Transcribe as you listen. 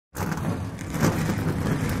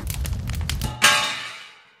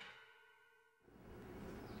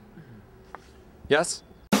Yes?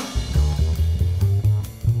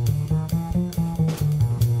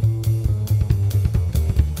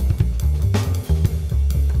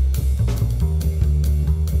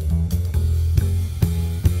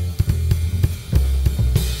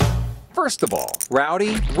 First of all,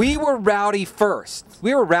 rowdy, we were rowdy first.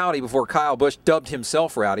 We were rowdy before Kyle Busch dubbed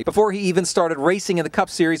himself rowdy. Before he even started racing in the Cup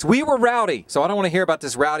Series, we were rowdy. So I don't want to hear about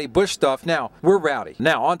this rowdy Busch stuff. Now, we're rowdy.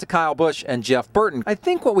 Now, on to Kyle Busch and Jeff Burton. I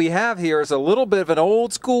think what we have here is a little bit of an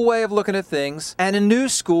old school way of looking at things and a new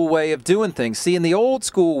school way of doing things. See, in the old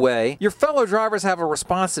school way, your fellow drivers have a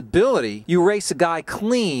responsibility. You race a guy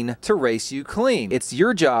clean to race you clean. It's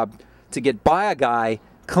your job to get by a guy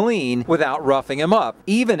clean without roughing him up,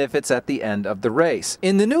 even if it's at the end of the race.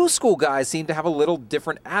 In the new school, guys seem to have a little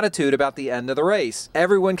different attitude about the end of the race.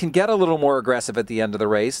 Everyone can get a little more aggressive at the end of the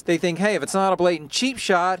race. They think, hey, if it's not a blatant cheap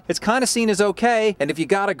shot, it's kind of seen as okay, and if you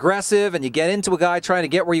got aggressive and you get into a guy trying to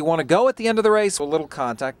get where you want to go at the end of the race, a little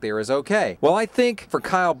contact there is okay. Well, I think for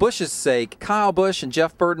Kyle Busch's sake, Kyle Busch and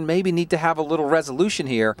Jeff Burton maybe need to have a little resolution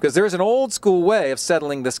here, because there's an old school way of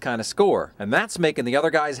settling this kind of score, and that's making the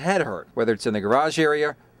other guy's head hurt, whether it's in the garage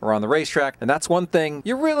area or on the racetrack, and that's one thing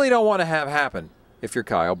you really don't want to have happen if you're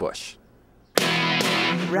Kyle Busch.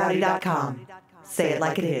 Rowdy.com. Say it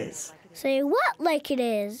like it is. Say what like it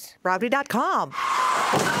is? Rowdy.com.